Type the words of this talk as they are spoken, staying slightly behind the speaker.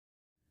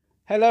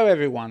Hello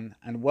everyone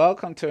and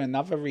welcome to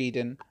another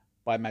reading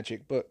by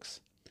Magic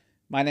Books.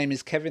 My name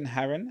is Kevin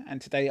Harron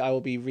and today I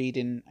will be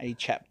reading a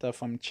chapter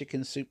from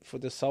Chicken Soup for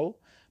the Soul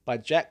by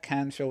Jack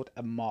Canfield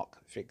and Mark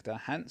Victor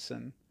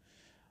Hansen.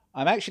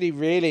 I'm actually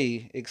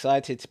really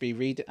excited to be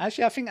reading.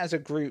 Actually, I think as a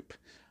group,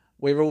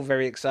 we're all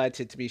very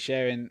excited to be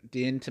sharing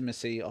the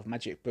intimacy of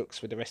Magic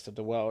Books with the rest of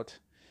the world.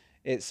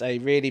 It's a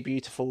really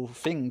beautiful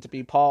thing to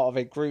be part of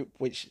a group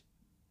which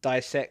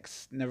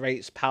dissects,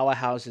 narrates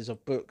powerhouses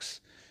of books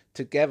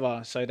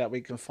together so that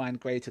we can find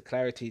greater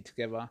clarity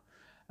together.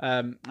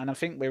 And I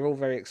think we're all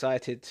very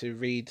excited to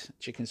read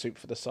Chicken Soup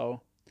for the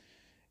Soul.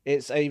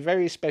 It's a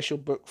very special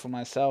book for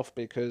myself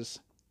because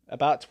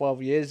about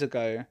 12 years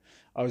ago,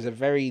 I was a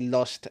very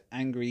lost,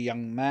 angry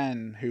young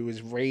man who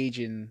was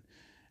raging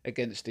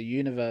against the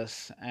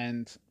universe.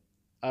 And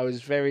I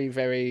was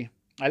I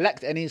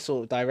lacked any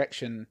sort of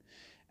direction.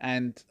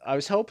 And I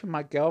was helping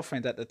my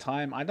girlfriend at the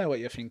time. I know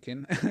what you're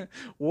thinking.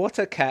 What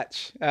a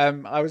catch.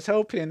 I was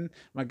helping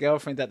my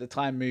girlfriend at the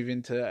time move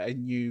into a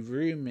new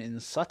room in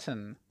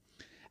Sutton.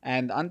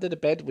 And under the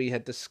bed, we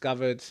had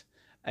discovered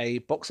a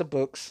box of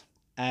books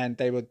and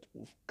they were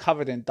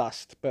covered in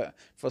dust. But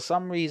for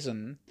some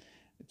reason,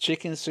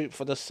 Chicken Soup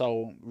for the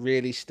Soul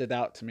really stood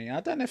out to me. I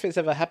don't know if it's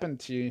ever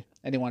happened to you,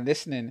 anyone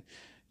listening.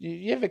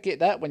 You ever get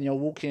that when you're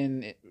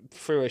walking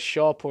through a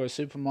shop or a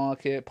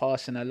supermarket,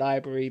 passing a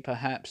library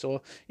perhaps, or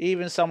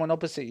even someone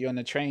opposite you on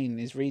the train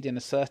is reading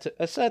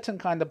a certain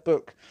kind of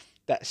book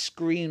that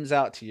screams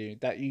out to you,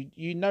 that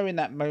you know in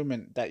that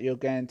moment that you're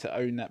going to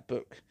own that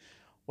book.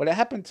 Well, it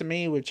happened to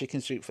me with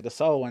Chicken Soup for the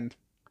Soul, and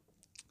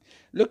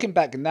looking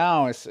back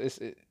now,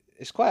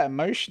 it's quite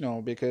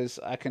emotional because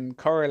I can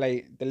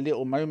correlate the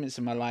little moments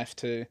in my life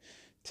to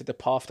the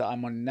path that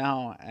I'm on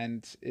now,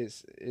 and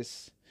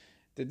it's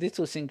the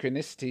little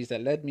synchronicities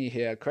that led me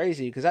here are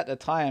crazy because at the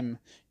time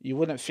you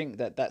wouldn't think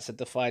that that's a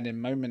defining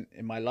moment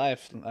in my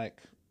life,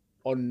 like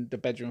on the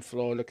bedroom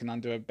floor looking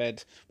under a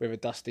bed with a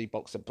dusty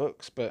box of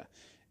books. But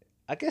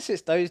I guess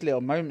it's those little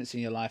moments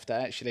in your life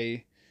that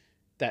actually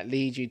that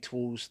lead you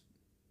towards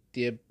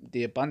the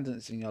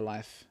abundance in your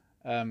life.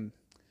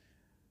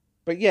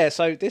 But yeah,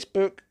 so this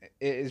book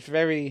is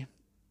very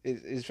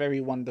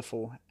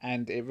wonderful,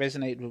 and it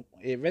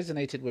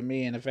resonated with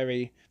me in a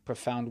very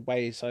profound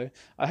way. So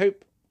I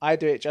hope I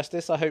do it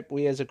justice. I hope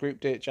we as a group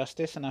do it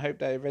justice, and I hope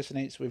that it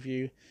resonates with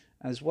you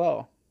as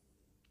well.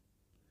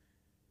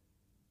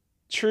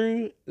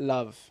 True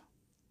love.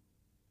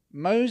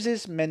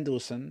 Moses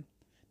Mendelssohn,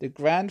 the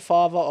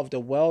grandfather of the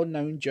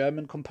well-known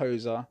German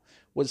composer,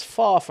 was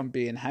far from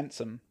being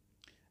handsome.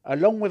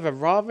 Along with a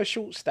rather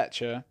short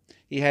stature,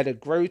 he had a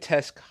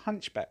grotesque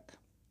hunchback.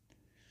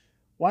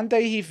 One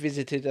day he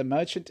visited a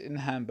merchant in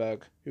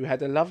Hamburg who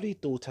had a lovely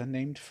daughter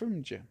named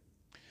Frumge.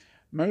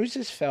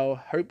 Moses fell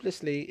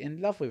hopelessly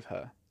in love with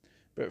her,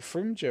 but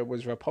Frumge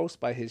was repulsed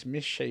by his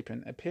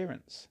misshapen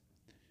appearance.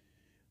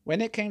 When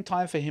it came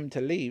time for him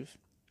to leave,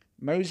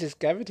 Moses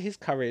gathered his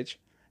courage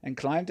and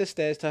climbed the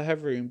stairs to her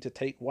room to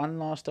take one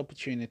last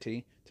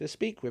opportunity to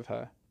speak with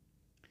her.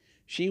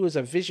 She was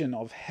a vision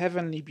of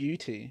heavenly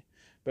beauty,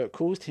 but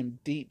caused him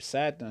deep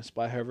sadness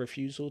by her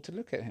refusal to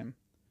look at him.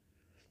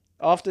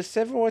 After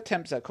several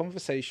attempts at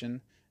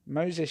conversation,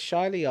 Moses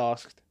shyly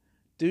asked,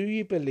 "Do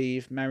you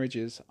believe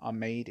marriages are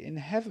made in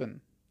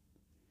heaven?"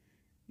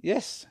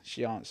 "Yes,"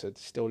 she answered,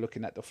 still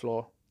looking at the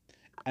floor.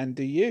 "And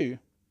do you?"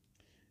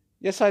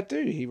 "Yes, I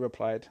do," he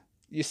replied.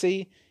 "You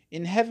see,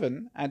 in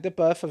heaven, at the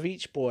birth of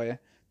each boy,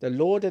 the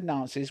Lord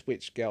announces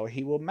which girl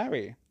he will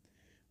marry.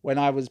 When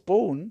I was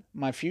born,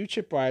 my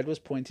future bride was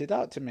pointed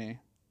out to me.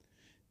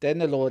 Then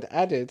the Lord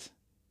added,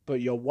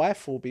 'But your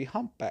wife will be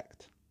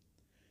humpbacked.'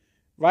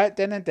 Right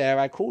then and there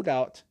I called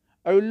out,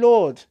 'O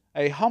Lord,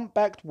 a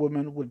humpbacked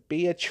woman would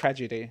be a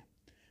tragedy.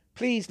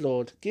 Please,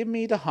 Lord, give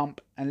me the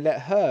hump and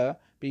let her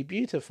be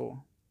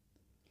beautiful.'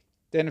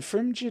 Then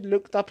Frumge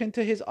looked up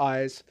into his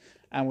eyes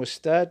and was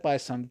stirred by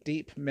some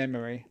deep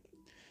memory.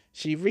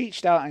 She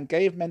reached out and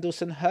gave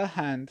Mendelssohn her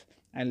hand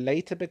and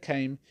later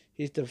became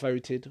his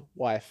devoted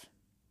wife.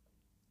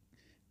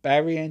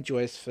 Barry and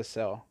Joyce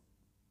Fussell."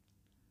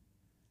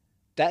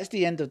 That's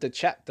the end of the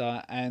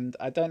chapter, and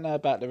I don't know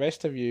about the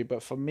rest of you,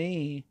 but for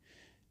me,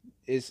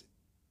 is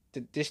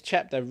this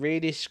chapter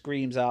really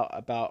screams out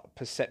about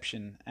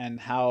perception and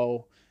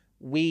how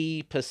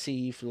we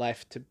perceive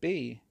life to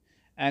be,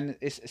 and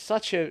it's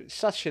such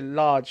a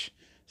large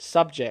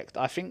subject.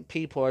 I think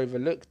people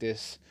overlook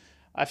this.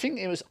 I think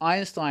it was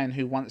Einstein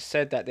who once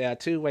said that there are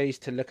two ways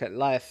to look at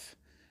life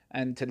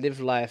and to live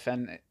life,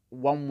 and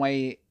one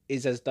way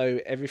is as though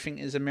everything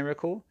is a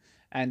miracle,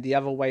 and the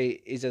other way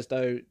is as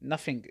though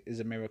nothing is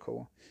a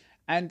miracle.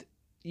 And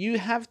you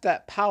have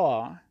that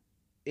power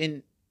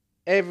in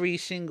every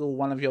single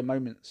one of your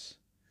moments.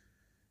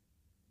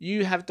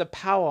 You have the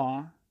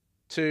power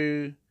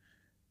to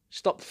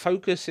stop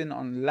focusing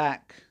on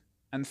lack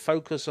and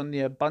focus on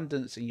the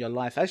abundance in your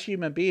life. As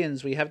human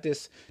beings, we have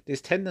this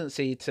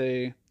tendency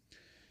to,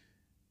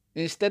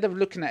 instead of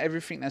looking at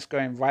everything that's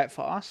going right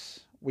for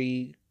us,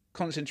 we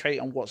concentrate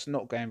on what's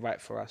not going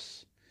right for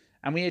us.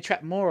 And we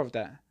attract more of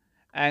that.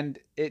 and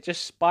it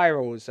just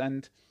spirals.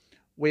 And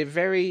we're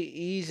very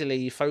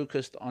easily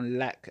focused on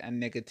lack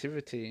and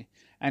negativity.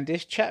 And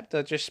this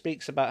chapter just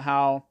speaks about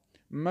how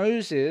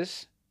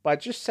Moses, by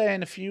just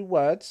saying a few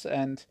words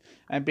and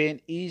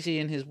being easy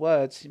in his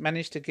words,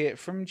 managed to get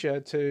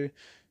Frimja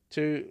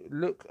to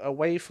look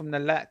away from the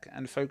lack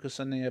and focus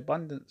on the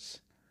abundance.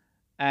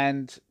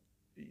 And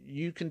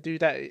you can do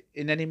that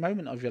in any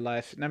moment of your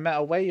life, no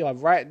matter where you are.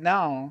 Right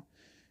now,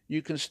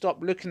 you can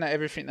stop looking at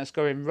everything that's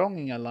going wrong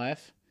in your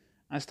life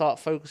and start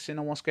focusing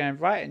on what's going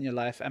right in your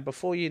life. And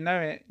before you know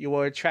it, you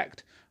will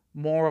attract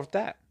more of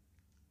that.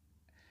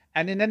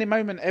 And in any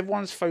moment,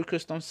 everyone's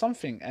focused on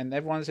something and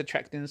everyone's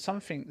attracting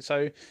something.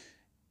 So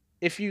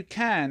if you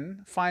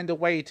can find a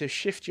way to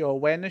shift your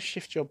awareness,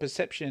 shift your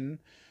perception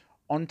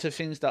onto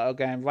things that are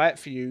going right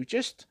for you,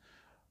 just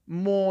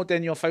more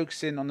than you're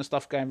focusing on the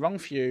stuff going wrong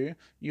for you,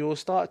 you will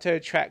start to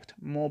attract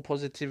more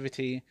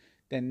positivity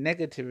than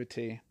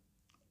negativity.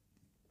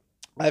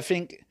 I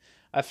think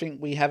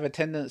we have a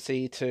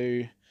tendency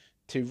to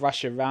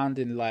rush around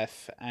in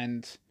life,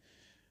 and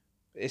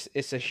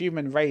it's a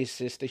human race.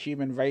 It's the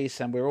human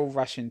race, and we're all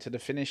rushing to the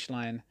finish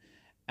line,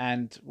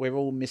 and we're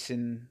all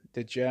missing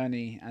the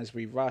journey as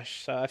we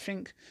rush. So I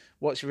think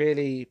what's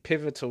really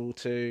pivotal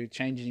to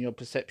changing your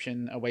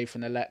perception away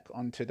from the lack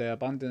onto the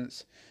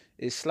abundance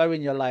is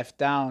slowing your life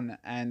down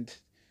and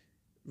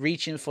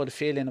reaching for the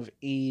feeling of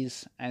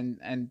ease,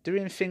 and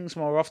doing things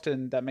more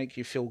often that make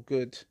you feel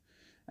good.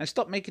 And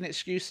stop making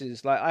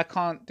excuses like, I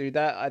can't do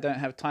that, I don't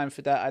have time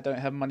for that, I don't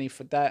have money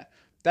for that.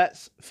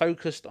 That's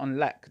focused on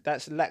lack.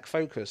 That's lack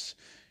focus.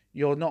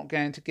 You're not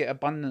going to get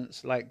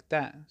abundance like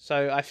that.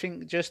 So I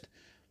think just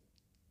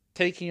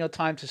taking your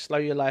time to slow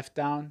your life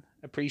down,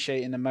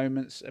 appreciating the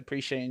moments,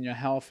 appreciating your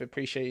health,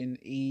 appreciating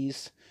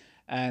ease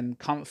and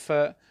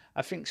comfort.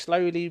 I think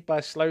slowly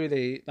by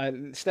slowly, like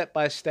step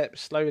by step,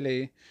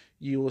 slowly,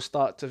 you will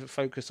start to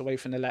focus away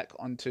from the lack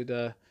onto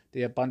the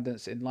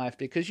abundance in life,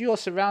 because you are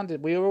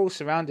surrounded. We are all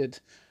surrounded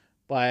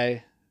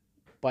by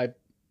by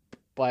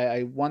by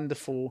a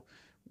wonderful,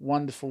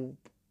 wonderful.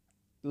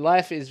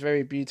 Life is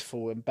very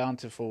beautiful and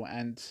bountiful,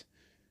 and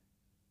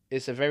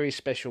it's a very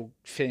special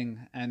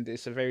thing, and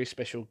it's a very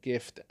special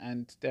gift.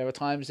 And there are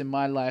times in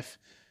my life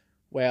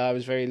where I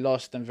was very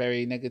lost and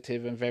very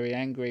negative and very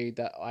angry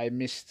that I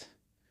missed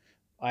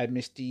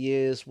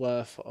years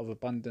worth of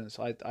abundance.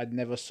 I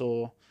never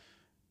saw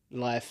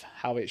life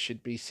how it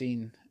should be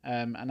seen.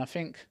 And I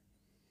think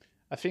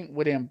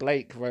William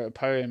Blake wrote a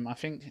poem. I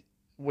think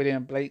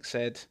William Blake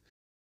said,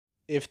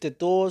 "If the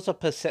doors of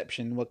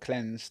perception were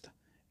cleansed,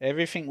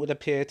 everything would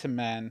appear to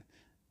man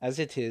as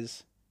it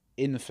is,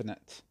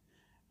 infinite."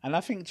 And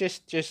I think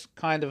just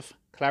kind of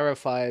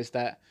clarifies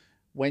that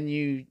when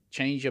you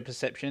change your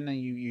perception and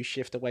you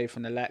shift away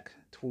from the lack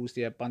towards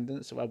the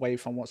abundance, away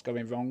from what's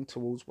going wrong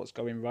towards what's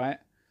going right,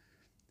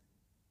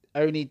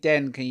 only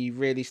then can you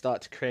really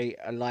start to create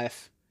a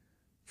life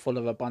full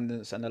of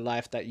abundance and a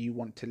life that you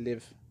want to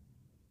live.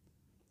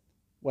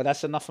 Well,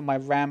 that's enough of my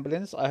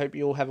ramblings. I hope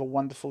you all have a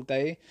wonderful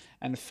day,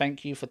 and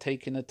thank you for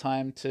taking the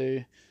time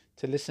to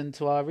listen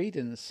to our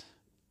readings.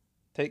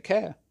 Take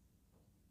care.